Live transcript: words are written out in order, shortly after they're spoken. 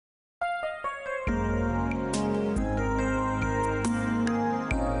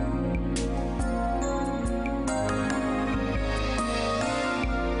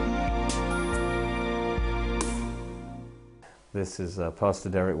This is Pastor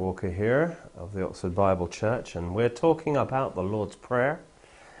Derek Walker here of the Oxford Bible Church, and we're talking about the Lord's Prayer,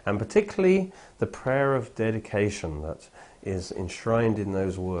 and particularly the prayer of dedication that is enshrined in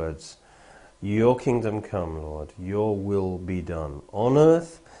those words. Your kingdom come, Lord, your will be done, on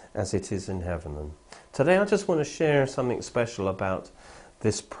earth as it is in heaven. And today I just want to share something special about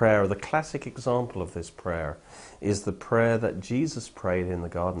this prayer. The classic example of this prayer is the prayer that Jesus prayed in the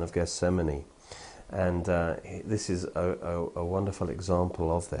Garden of Gethsemane. And this is a wonderful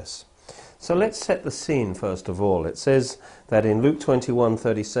example of this. So let's set the scene first of all. It says that in Luke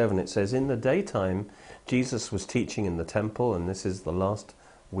 21:37, it says, in the daytime Jesus was teaching in the temple, and this is the last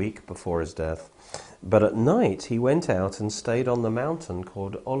week before his death. But at night he went out and stayed on the mountain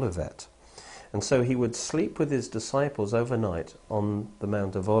called Olivet. And so he would sleep with his disciples overnight on the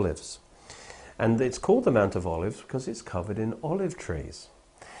Mount of Olives. And it's called the Mount of Olives because it's covered in olive trees.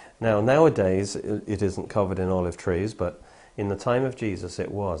 Now, nowadays, it isn't covered in olive trees, but in the time of Jesus it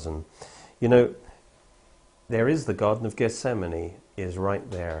was. And, you know, there is the Garden of Gethsemane is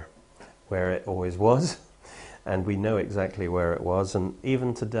right there where it always was. And we know exactly where it was. And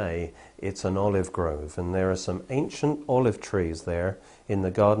even today, it's an olive grove. And there are some ancient olive trees there in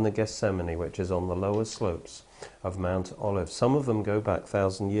the Garden of Gethsemane, which is on the lower slopes of Mount Olive. Some of them go back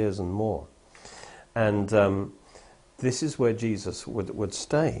 1,000 years and more. And this is where Jesus would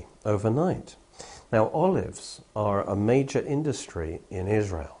stay overnight. Now, olives are a major industry in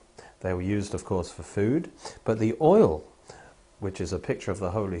Israel. They were used, of course, for food, but the oil, which is a picture of the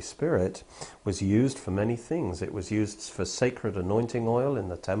Holy Spirit, was used for many things. It was used for sacred anointing oil in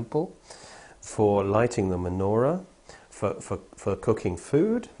the temple, for lighting the menorah, for cooking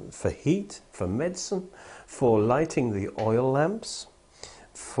food, for heat, for medicine, for lighting the oil lamps,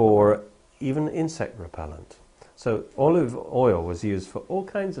 for even insect repellent. So olive oil was used for all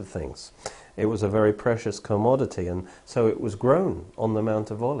kinds of things. It was a very precious commodity, and so it was grown on the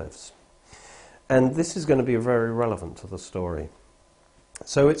Mount of Olives. And this is going to be very relevant to the story.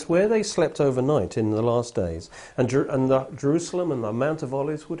 So it's where they slept overnight in the last days. And Jerusalem and the Mount of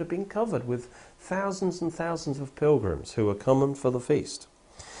Olives would have been covered with thousands and thousands of pilgrims who were coming for the feast.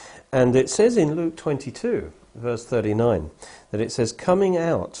 And it says in Luke 22, verse 39, that it says, coming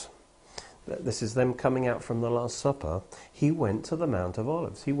out, this is them coming out from the Last Supper, he went to the Mount of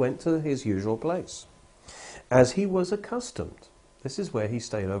Olives. He went to his usual place, as he was accustomed. This is where he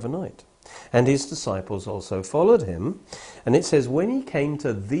stayed overnight. And his disciples also followed him. And it says, when he came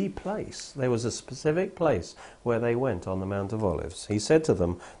to the place, there was a specific place where they went on the Mount of Olives, he said to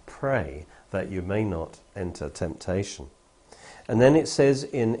them, pray that you may not enter temptation. And then it says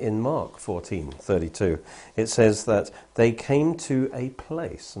in Mark 14:32, it says that they came to a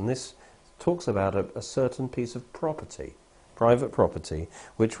place, and this talks about a certain piece of property, private property,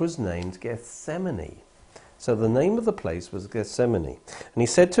 which was named Gethsemane. So the name of the place was Gethsemane. And he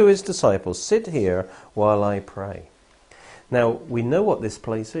said to his disciples, sit here while I pray. Now, we know what this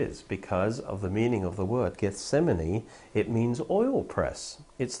place is because of the meaning of the word. Gethsemane, it means oil press.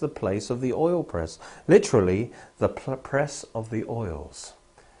 It's the place of the oil press. Literally, the press of the oils.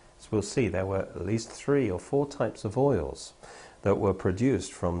 As we'll see, there were at least 3 or 4 types of oils that were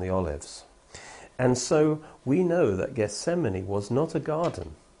produced from the olives. And so we know that Gethsemane was not a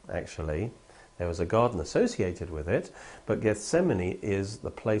garden, actually. There was a garden associated with it, but Gethsemane is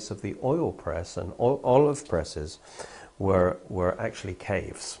the place of the oil press, and olive presses were actually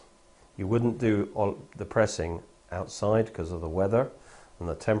caves. You wouldn't do the pressing outside because of the weather and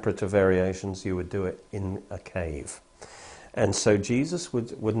the temperature variations. You would do it in a cave. And so Jesus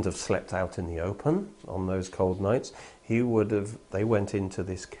wouldn't have slept out in the open on those cold nights. They went into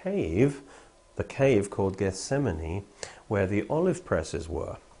this cave, the cave called Gethsemane, where the olive presses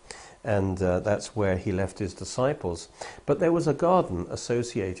were. And that's where he left his disciples. But there was a garden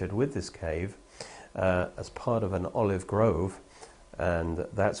associated with this cave as part of an olive grove, and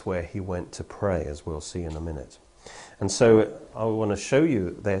that's where he went to pray, as we'll see in a minute. And so I want to show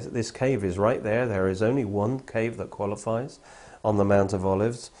you, this cave is right there. There is only one cave that qualifies on the Mount of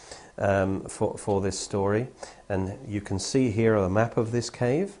Olives for this story. And you can see here a map of this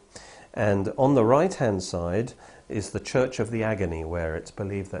cave. And on the right-hand side is the Church of the Agony, where it's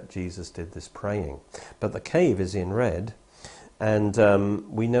believed that Jesus did this praying. But the cave is in red, and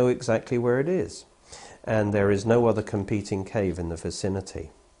we know exactly where it is. And there is no other competing cave in the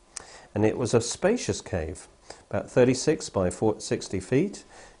vicinity. And it was a spacious cave, about 36 by 60 feet,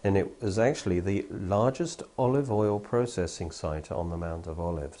 and it was actually the largest olive oil processing site on the Mount of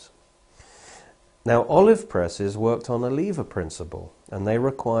Olives. Now, olive presses worked on a lever principle, and they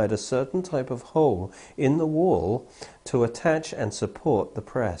required a certain type of hole in the wall to attach and support the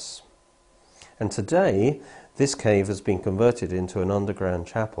press. And today, This cave has been converted into an underground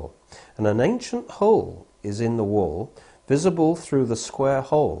chapel, and an ancient hole is in the wall, visible through the square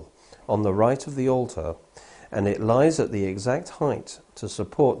hole on the right of the altar, and it lies at the exact height to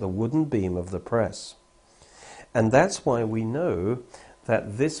support the wooden beam of the press. And that's why we know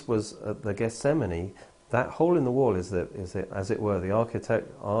that this was at the Gethsemane. That hole in the wall is as it were, the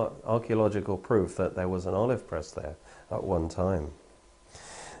archaeological proof that there was an olive press there at one time.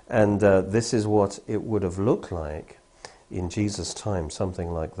 And this is what it would have looked like in Jesus' time, something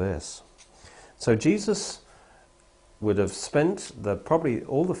like this. So Jesus would have spent probably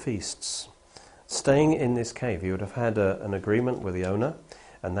all the feasts staying in this cave. He would have had an agreement with the owner,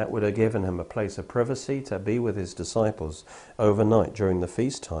 and that would have given him a place of privacy to be with his disciples overnight during the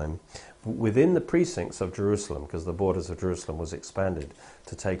feast time within the precincts of Jerusalem, because the borders of Jerusalem was expanded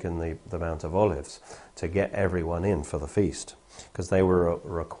to take in the Mount of Olives to get everyone in for the feast, because they were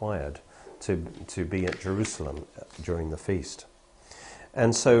required to be at Jerusalem during the feast.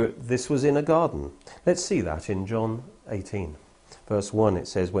 And so this was in a garden. Let's see that in John 18. Verse 1, it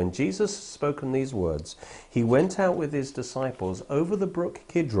says, "When Jesus had spoken these words, he went out with his disciples over the brook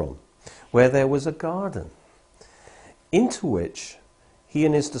Kidron, where there was a garden, into which he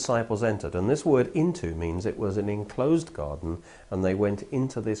and his disciples entered." And this word "into" means it was an enclosed garden, and they went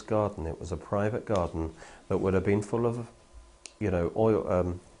into this garden. It was a private garden that would have been full of,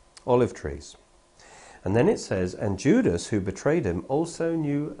 olive trees. And then it says, "And Judas, who betrayed him, also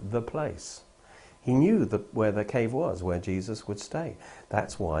knew the place." He knew where the cave was, where Jesus would stay.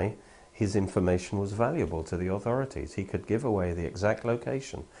 That's why his information was valuable to the authorities. He could give away the exact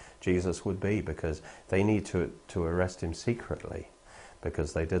location Jesus would be, because they need to arrest him secretly,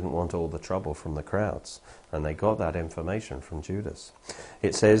 because they didn't want all the trouble from the crowds. And they got that information from Judas.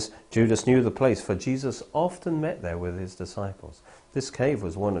 It says, Judas knew the place, for Jesus often met there with his disciples. This cave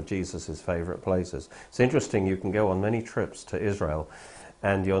was one of Jesus' favourite places. It's interesting, you can go on many trips to Israel,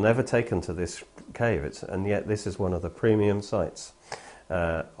 and you're never taken to this cave, and yet this is one of the premium sites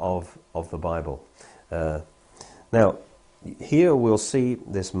of the Bible. Now, here we'll see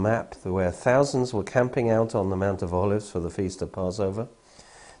this map where thousands were camping out on the Mount of Olives for the Feast of Passover,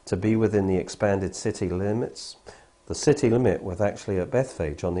 to be within the expanded city limits. The city limit was actually at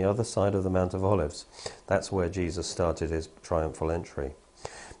Bethphage on the other side of the Mount of Olives. That's where Jesus started his triumphal entry.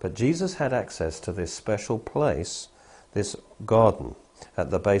 But Jesus had access to this special place, this garden,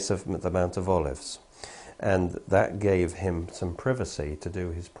 at the base of the Mount of Olives, and that gave him some privacy to do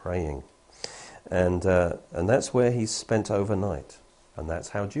his praying, and that's where he spent overnight, and that's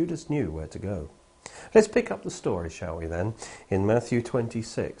how Judas knew where to go. Let's pick up the story, shall we then? In Matthew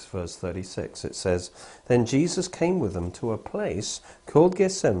 26, verse 36, it says, "Then Jesus came with them to a place called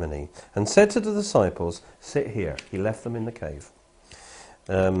Gethsemane, and said to the disciples, 'Sit here.'" He left them in the cave,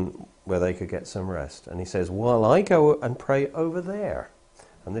 where they could get some rest. And he says, "While I go and pray over there."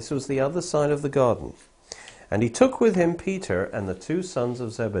 And this was the other side of the garden. "And he took with him Peter and the 2 sons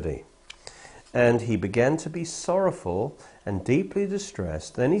of Zebedee. And he began to be sorrowful and deeply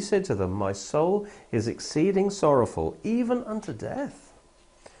distressed. Then he said to them, 'My soul is exceeding sorrowful, even unto death.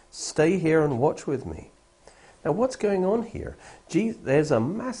 Stay here and watch with me.'" Now what's going on here? There's a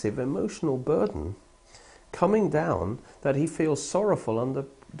massive emotional burden coming down, that he feels sorrowful under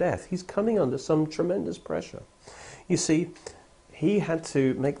death. He's coming under some tremendous pressure. You see, he had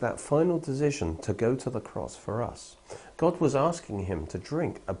to make that final decision to go to the cross for us. God was asking him to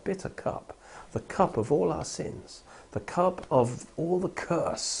drink a bitter cup, the cup of all our sins, the cup of all the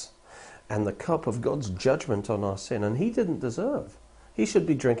curse, and the cup of God's judgment on our sin. And he didn't deserve. He should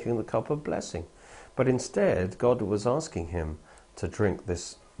be drinking the cup of blessing. But instead, God was asking him to drink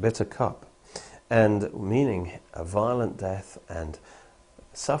this bitter cup, and meaning a violent death and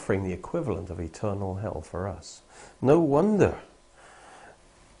suffering the equivalent of eternal hell for us. No wonder.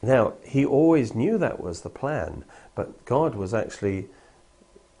 Now, he always knew that was the plan, but God was actually,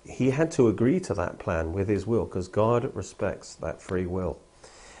 he had to agree to that plan with his will, because God respects that free will.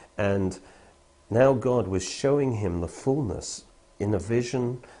 And now God was showing him the fullness in a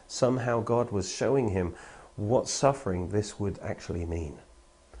vision. Somehow God was showing him what suffering this would actually mean,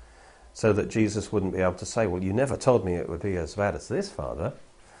 so that Jesus wouldn't be able to say, "Well, you never told me it would be as bad as this, Father."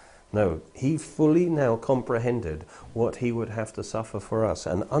 No, he fully now comprehended what he would have to suffer for us.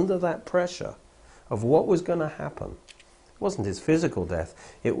 And under that pressure of what was going to happen, it wasn't his physical death,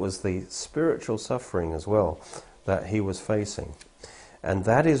 it was the spiritual suffering as well that he was facing. And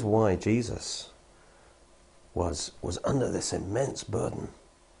that is why Jesus was under this immense burden.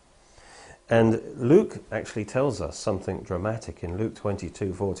 And Luke actually tells us something dramatic in Luke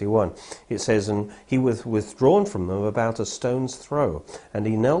 22:41. It says, "And he was withdrawn from them about a stone's throw, and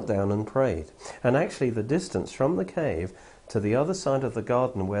he knelt down and prayed." And actually the distance from the cave to the other side of the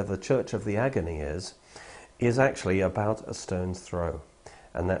garden where the Church of the Agony is actually about a stone's throw.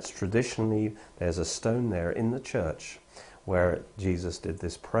 And that's traditionally, there's a stone there in the church where Jesus did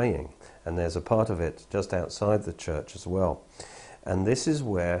this praying. And there's a part of it just outside the church as well. And this is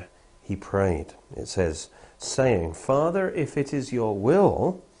where he prayed. It says, saying, "Father, if it is your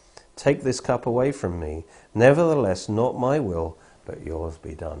will, take this cup away from me. Nevertheless, not my will, but yours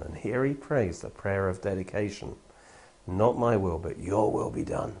be done." And here he prays the prayer of dedication. Not my will, but your will be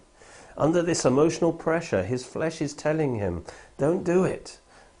done. Under this emotional pressure, his flesh is telling him, don't do it.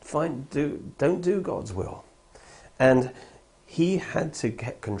 Don't do God's will. And he had to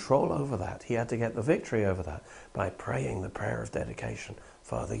get control over that. He had to get the victory over that by praying the prayer of dedication.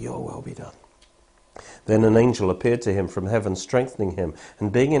 Father, your will be done. Then an angel appeared to him from heaven, strengthening him,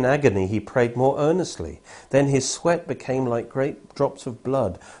 and being in agony, he prayed more earnestly. Then his sweat became like great drops of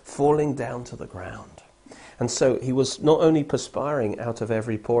blood falling down to the ground. And so he was not only perspiring out of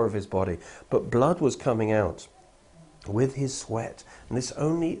every pore of his body, but blood was coming out with his sweat. And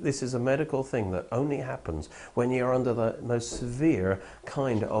this is a medical thing that only happens when you're under the most severe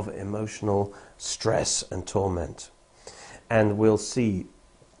kind of emotional stress and torment. And we'll see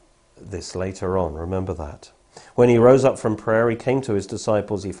this later on, remember that. When he rose up from prayer, he came to his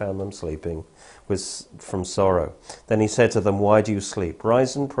disciples, he found them sleeping from sorrow. Then he said to them, "Why do you sleep?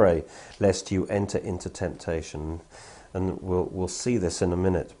 Rise and pray, lest you enter into temptation." And we'll see this in a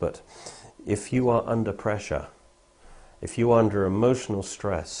minute, but if you are under pressure, if you are under emotional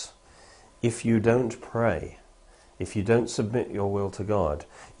stress, if you don't pray, if you don't submit your will to God,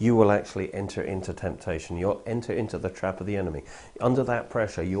 you will actually enter into temptation. You'll enter into the trap of the enemy. Under that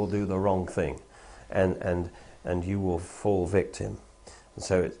pressure, you'll do the wrong thing, and you will fall victim. And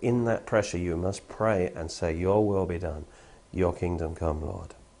so in that pressure, you must pray and say, your will be done, your kingdom come,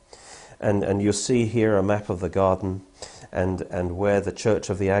 Lord. And you'll see here a map of the garden and where the Church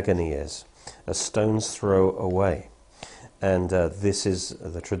of the Agony is, a stone's throw away. And this is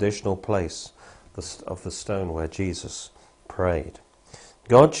the traditional place of the stone where Jesus prayed.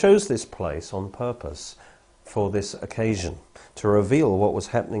 God chose this place on purpose for this occasion, to reveal what was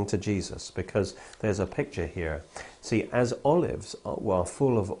happening to Jesus, because there's a picture here. See, as olives are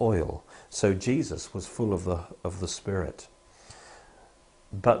full of oil, so Jesus was full of the Spirit.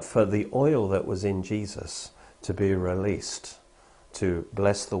 But for the oil that was in Jesus to be released, to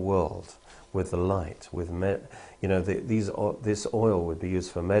bless the world with the light, this oil would be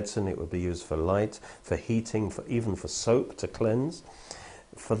used for medicine, it would be used for light, for heating, even for soap to cleanse.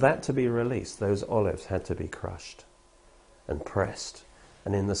 For that to be released, those olives had to be crushed and pressed.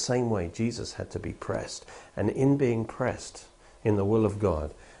 And in the same way, Jesus had to be pressed. And in being pressed in the will of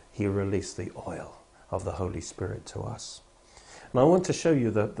God, he released the oil of the Holy Spirit to us. And I want to show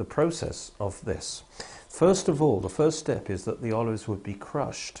you the process of this. First of all, the first step is that the olives would be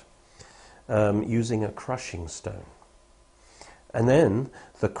crushed using a crushing stone. And then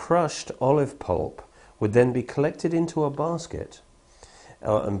the crushed olive pulp would then be collected into a basket,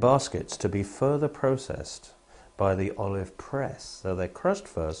 and baskets to be further processed by the olive press. So they're crushed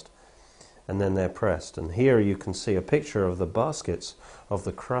first, and then they're pressed. And here you can see a picture of the baskets of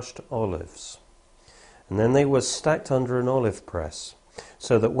the crushed olives. And then they were stacked under an olive press,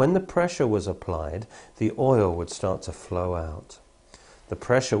 so that when the pressure was applied, the oil would start to flow out. The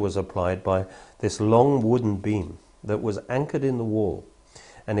pressure was applied by this long wooden beam that was anchored in the wall,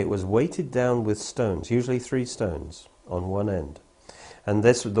 and it was weighted down with stones, usually 3 stones on one end. And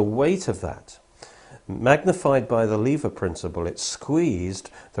the weight of that, magnified by the lever principle, it squeezed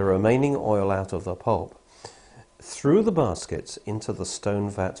the remaining oil out of the pulp through the baskets into the stone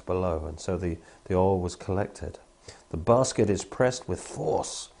vat below, and so the oil was collected. The basket is pressed with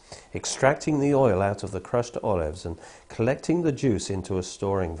force, extracting the oil out of the crushed olives and collecting the juice into a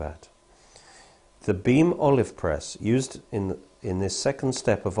storing vat. The beam olive press, used in this second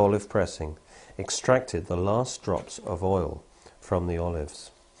step of olive pressing, extracted the last drops of oil from the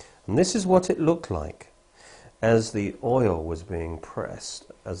olives. And this is what it looked like as the oil was being pressed,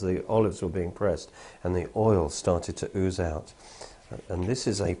 as the olives were being pressed, and the oil started to ooze out. And this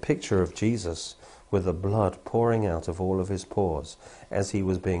is a picture of Jesus with the blood pouring out of all of his pores as he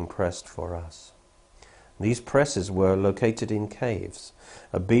was being pressed for us. These presses were located in caves.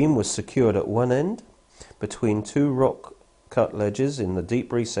 A beam was secured at one end between 2 rock-cut ledges in the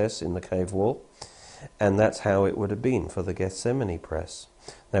deep recess in the cave wall, and that's how it would have been for the Gethsemane press.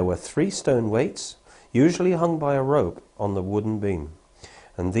 There were 3 stone weights, usually hung by a rope on the wooden beam,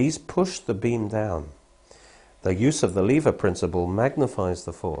 and these push the beam down. The use of the lever principle magnifies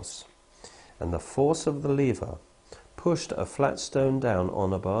the force, and the force of the lever pushed a flat stone down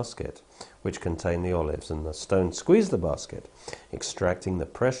on a basket which contained the olives, and the stone squeezed the basket, extracting the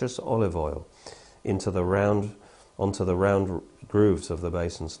precious olive oil onto the round grooves of the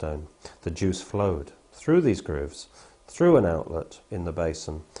basin stone. The juice flowed through these grooves, through an outlet in the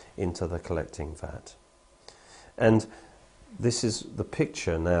basin, into the collecting vat. And this is the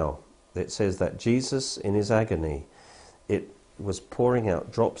picture now. It says that Jesus, in his agony, it was pouring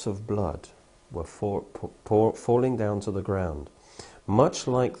out drops of blood, were falling down to the ground, much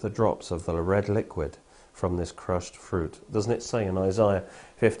like the drops of the red liquid from this crushed fruit. Doesn't it say in Isaiah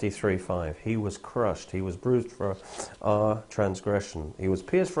 53:5, he was crushed, he was bruised for our transgression, he was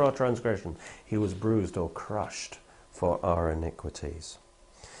pierced for our transgression, he was bruised or crushed for our iniquities.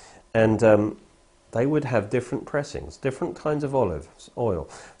 And they would have different pressings, different kinds of olive oil.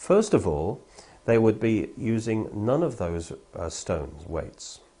 First of all, they would be using none of those stones,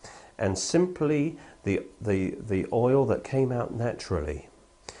 weights, and simply the oil that came out naturally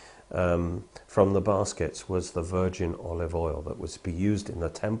from the baskets was the virgin olive oil that was to be used in the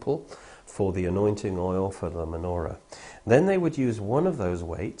temple for the anointing oil for the menorah. Then they would use one of those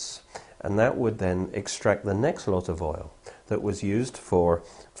weights, and that would then extract the next lot of oil that was used for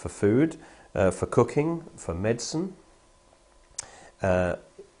food, for cooking, for medicine. And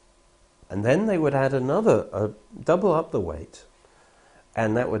then they would add double up the weight,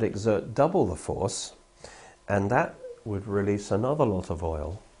 and that would exert double the force, and that would release another lot of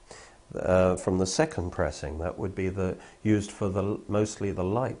oil from the second pressing. That would be used for mostly the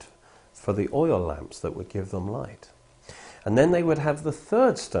light, for the oil lamps that would give them light. And then they would have the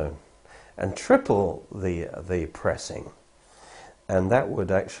third stone and triple the pressing, and that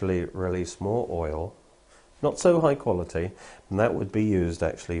would actually release more oil, not so high quality, and that would be used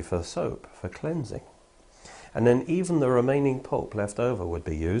actually for soap, for cleansing. And then even the remaining pulp left over would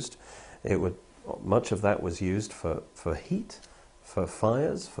be used. Much of that was used for heat, for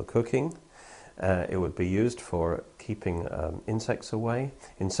fires, for cooking. It would be used for keeping insects away,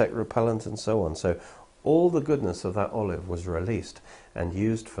 insect repellent and so on. So all the goodness of that olive was released and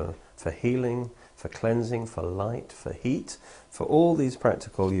used for healing, for cleansing, for light, for heat, for all these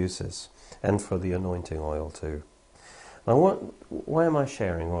practical uses, and for the anointing oil too. Why am I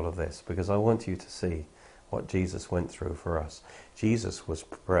sharing all of this? Because I want you to see what Jesus went through for us. Jesus was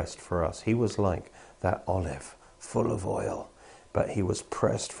pressed for us. He was like that olive, full of oil, but he was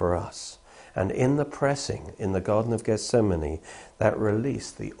pressed for us. And in the pressing, in the Garden of Gethsemane, that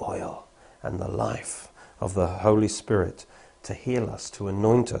released the oil and the life of the Holy Spirit to heal us, to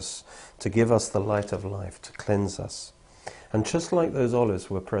anoint us, to give us the light of life, to cleanse us. And just like those olives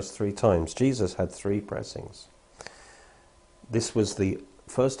were pressed 3 times, Jesus had 3 pressings. This was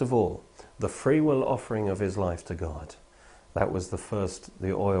first of all, the free will offering of his life to God. That was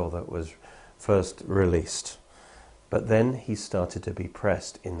the oil that was first released. But then he started to be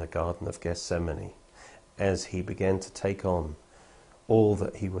pressed in the Garden of Gethsemane as he began to take on all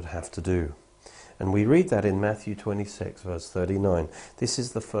that he would have to do. And we read that in Matthew 26, verse 39. This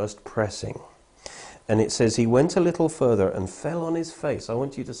is the first pressing. And it says, he went a little further and fell on his face. I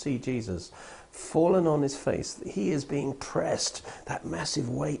want you to see Jesus fallen on his face. He is being pressed. That massive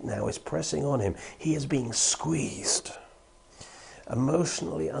weight now is pressing on him. He is being squeezed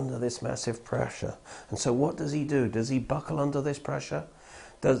emotionally under this massive pressure. And so what does he do? Does he buckle under this pressure?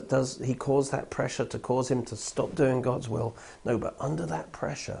 Does he cause that pressure to cause him to stop doing God's will? No, but under that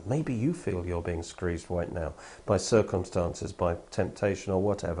pressure, maybe you feel you're being squeezed right now by circumstances, by temptation or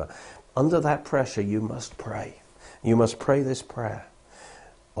whatever. Under that pressure, you must pray. You must pray this prayer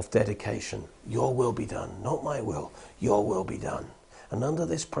of dedication. Your will be done, not my will. Your will be done. And under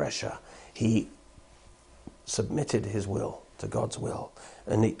this pressure, he submitted his will to God's will.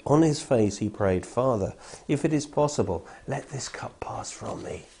 And on his face he prayed, Father, if it is possible, let this cup pass from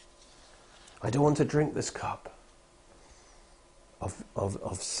me. I don't want to drink this cup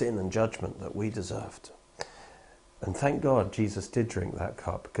of sin and judgment that we deserved. And thank God Jesus did drink that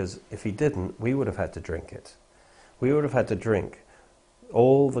cup, because if he didn't, we would have had to drink it. We would have had to drink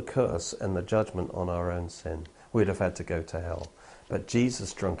all the curse and the judgment on our own sin. We'd have had to go to hell. But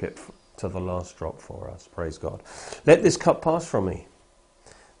Jesus drank it to the last drop for us. Praise God. Let this cup pass from me.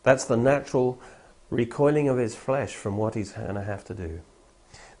 That's the natural recoiling of his flesh from what he's going to have to do.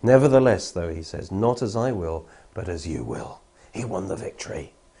 Nevertheless, though, he says, not as I will, but as you will. He won the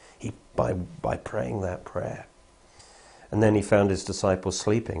victory by praying that prayer. And then he found his disciples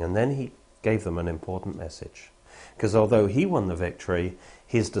sleeping, and then he gave them an important message. Because although he won the victory,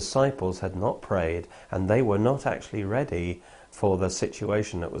 his disciples had not prayed, and they were not actually ready for the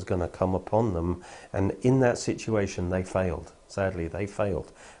situation that was going to come upon them. And in that situation, they failed. Sadly, they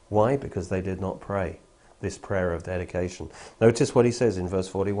failed. Why? Because they did not pray this prayer of dedication. Notice what he says in verse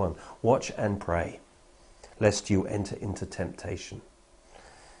 41. Watch and pray, lest you enter into temptation.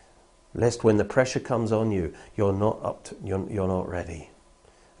 Lest when the pressure comes on you, you're not ready,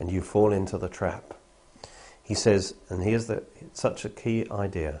 and you fall into the trap. He says, and here's such a key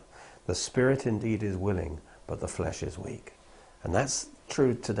idea, the spirit indeed is willing, but the flesh is weak. And that's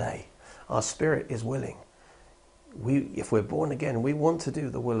true today. Our spirit is willing. If we're born again, we want to do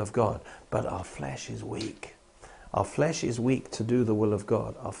the will of God, but our flesh is weak. Our flesh is weak to do the will of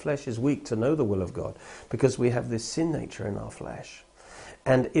God. Our flesh is weak to know the will of God, because we have this sin nature in our flesh.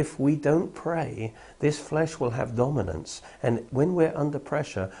 And if we don't pray, this flesh will have dominance. And when we're under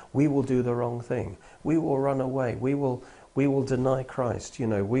pressure, we will do the wrong thing. We will run away. We will deny Christ.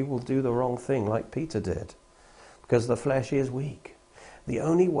 We will do the wrong thing like Peter did, because the flesh is weak. The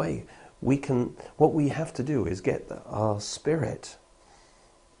only way what we have to do is get our spirit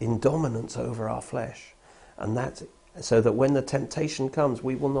in dominance over our flesh. And that, so that when the temptation comes,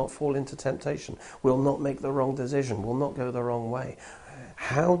 we will not fall into temptation. We'll not make the wrong decision. We'll not go the wrong way.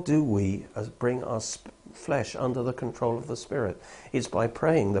 How do we bring our flesh under the control of the Spirit? It's by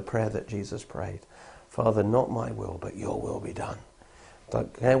praying the prayer that Jesus prayed. Father, not my will, but your will be done. I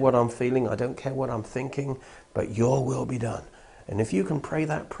don't care what I'm feeling, I don't care what I'm thinking, but your will be done. And if you can pray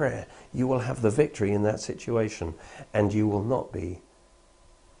that prayer, you will have the victory in that situation, and you will not be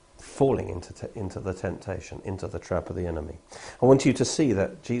falling into the temptation, into the trap of the enemy. I want you to see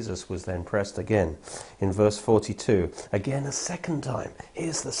that Jesus was then pressed again in verse 42. Again, a second time.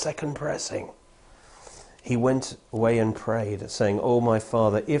 Here's the second pressing. He went away and prayed, saying, "Oh, my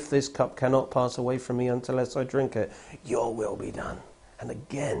Father, if this cup cannot pass away from me unless I drink it, your will be done." And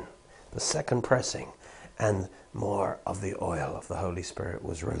again, the second pressing, and more of the oil of the Holy Spirit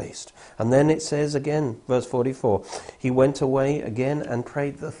was released. And then it says again, verse 44, he went away again and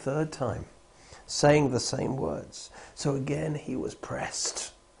prayed the third time, saying the same words. So again he was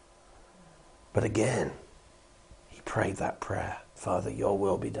pressed. But again, he prayed that prayer, "Father, your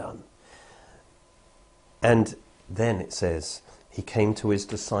will be done." And then it says, he came to his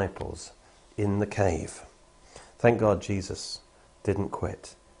disciples in the cave. Thank God Jesus didn't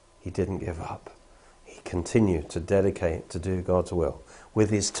quit. He didn't give up. He continued to dedicate to do God's will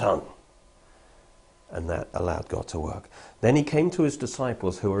with his tongue. And that allowed God to work. Then he came to his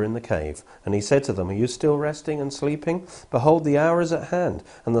disciples who were in the cave, and he said to them, "Are you still resting and sleeping? Behold, the hour is at hand,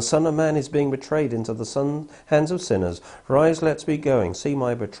 and the Son of Man is being betrayed into the hands of sinners. Rise, let's be going. See,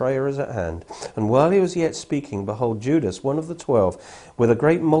 my betrayer is at hand." And while he was yet speaking, behold, Judas, one of the 12, with a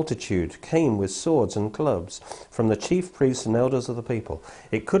great multitude, came with swords and clubs from the chief priests and elders of the people.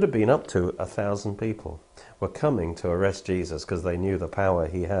 It could have been up to 1,000 people were coming to arrest Jesus because they knew the power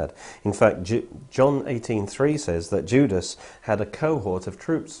he had. In fact, John 18:3 says that Judas had a cohort of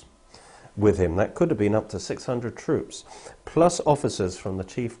troops with him. That could have been up to 600 troops, plus officers from the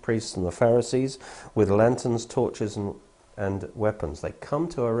chief priests and the Pharisees with lanterns, torches and weapons. They come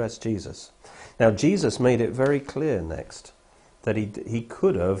to arrest Jesus. Now Jesus made it very clear next that he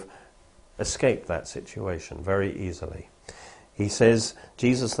could have escaped that situation very easily. He says,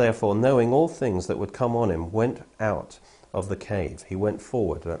 Jesus therefore, knowing all things that would come on him, went out of the cave. He went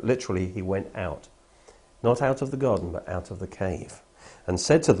forward. Literally, he went out. Not out of the garden, but out of the cave. And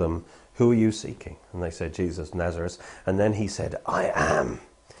said to them, "Who are you seeking?" And they said, "Jesus, Nazareth." And then he said, "I am."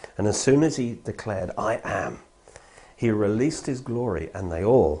 And as soon as he declared, "I am," he released his glory, and they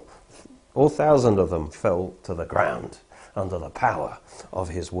all 1,000 of them fell to the ground under the power of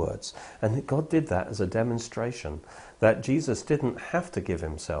his words. And God did that as a demonstration that Jesus didn't have to give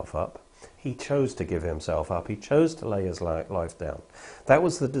himself up. He chose to give himself up. He chose to lay his life down. That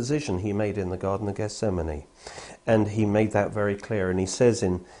was the decision he made in the Garden of Gethsemane. And he made that very clear. And he says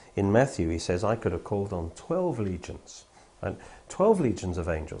in Matthew, he says, "I could have called on 12 legions, and 12 legions of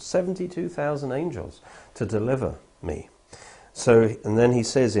angels, 72,000 angels to deliver me." So, and then he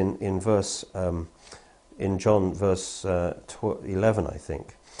says in John verse 11, I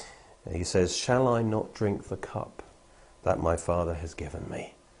think, he says, "Shall I not drink the cup that my Father has given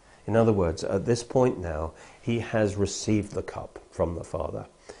me?" In other words, at this point now, he has received the cup from the Father.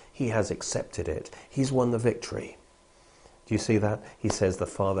 He has accepted it. He's won the victory. Do you see that? He says, "The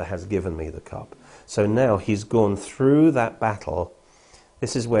Father has given me the cup." So now he's gone through that battle.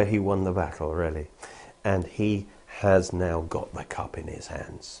 This is where he won the battle, really. And he has now got the cup in his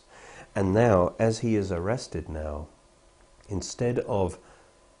hands. And now, as he is arrested now, instead of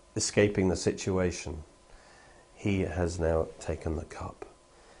escaping the situation, he has now taken the cup.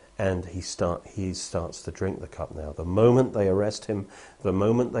 and he starts to drink the cup now. The moment they arrest him, the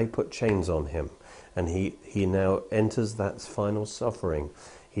moment they put chains on him, and he now enters that final suffering,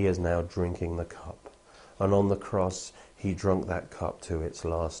 he is now drinking the cup. And on the cross, he drank that cup to its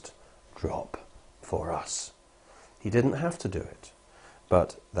last drop for us. He didn't have to do it,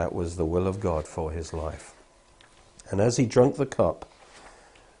 but that was the will of God for his life. And as he drank the cup,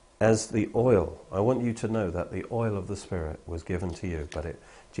 as the oil, I want you to know that the oil of the Spirit was given to you, but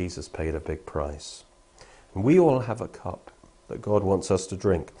Jesus paid a big price. And we all have a cup that God wants us to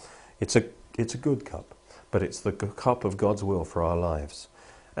drink. It's a good cup, but it's the cup of God's will for our lives.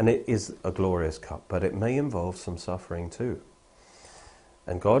 And it is a glorious cup, but it may involve some suffering too.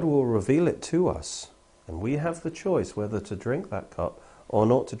 And God will reveal it to us, and we have the choice whether to drink that cup or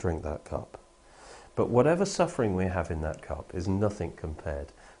not to drink that cup. But whatever suffering we have in that cup is nothing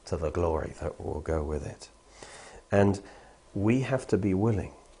compared to the glory that will go with it. And we have to be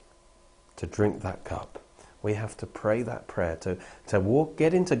willing to drink that cup. We have to pray that prayer, to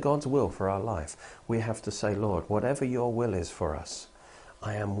get into God's will for our life. We have to say, Lord, whatever your will is for us,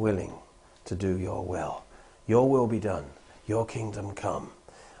 I am willing to do your will. Your will be done. Your kingdom come.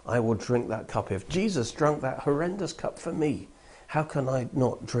 I will drink that cup. If Jesus drank that horrendous cup for me, how can I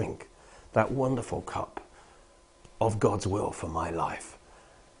not drink that wonderful cup of God's will for my life?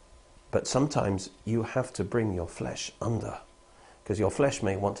 But sometimes you have to bring your flesh under, because your flesh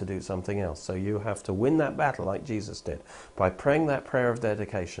may want to do something else. So you have to win that battle like Jesus did by praying that prayer of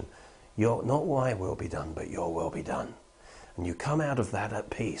dedication. Not my will be done, but your will be done. And you come out of that at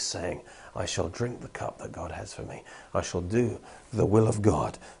peace, saying, I shall drink the cup that God has for me. I shall do the will of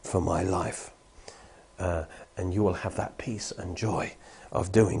God for my life. And you will have that peace and joy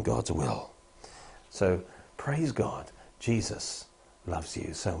of doing God's will. So praise God. Jesus loves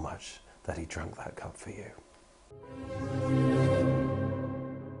you so much that he drank that cup for you.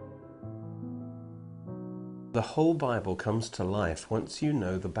 The whole Bible comes to life once you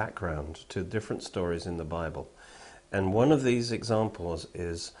know the background to different stories in the Bible. And one of these examples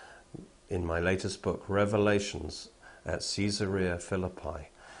is in my latest book, Revelations at Caesarea Philippi.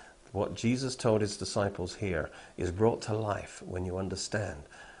 What Jesus told his disciples here is brought to life when you understand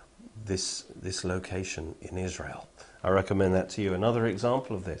this location in Israel. I recommend that to you. Another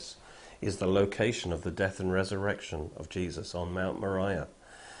example of this is the location of the death and resurrection of Jesus on Mount Moriah,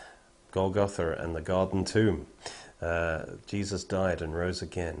 Golgotha and the garden tomb. Jesus died and rose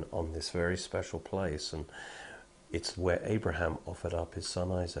again on this very special place, and it's where Abraham offered up his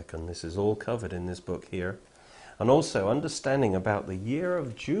son Isaac, and this is all covered in this book here. And also understanding about the year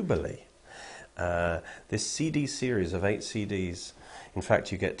of Jubilee. This CD series of 8 CDs, in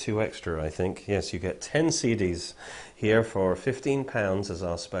fact you get 2 extra, I think. Yes, you get 10 CDs here for £15 as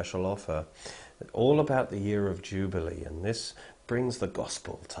our special offer. All about the year of Jubilee, and this brings the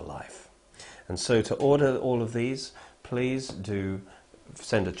gospel to life. And so to order all of these, please do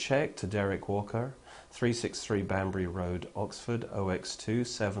send a cheque to Derek Walker, 363 Banbury Road, Oxford, OX2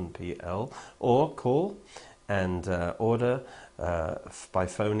 7PL, or call and order by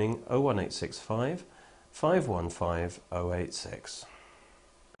phoning 01865 515 086.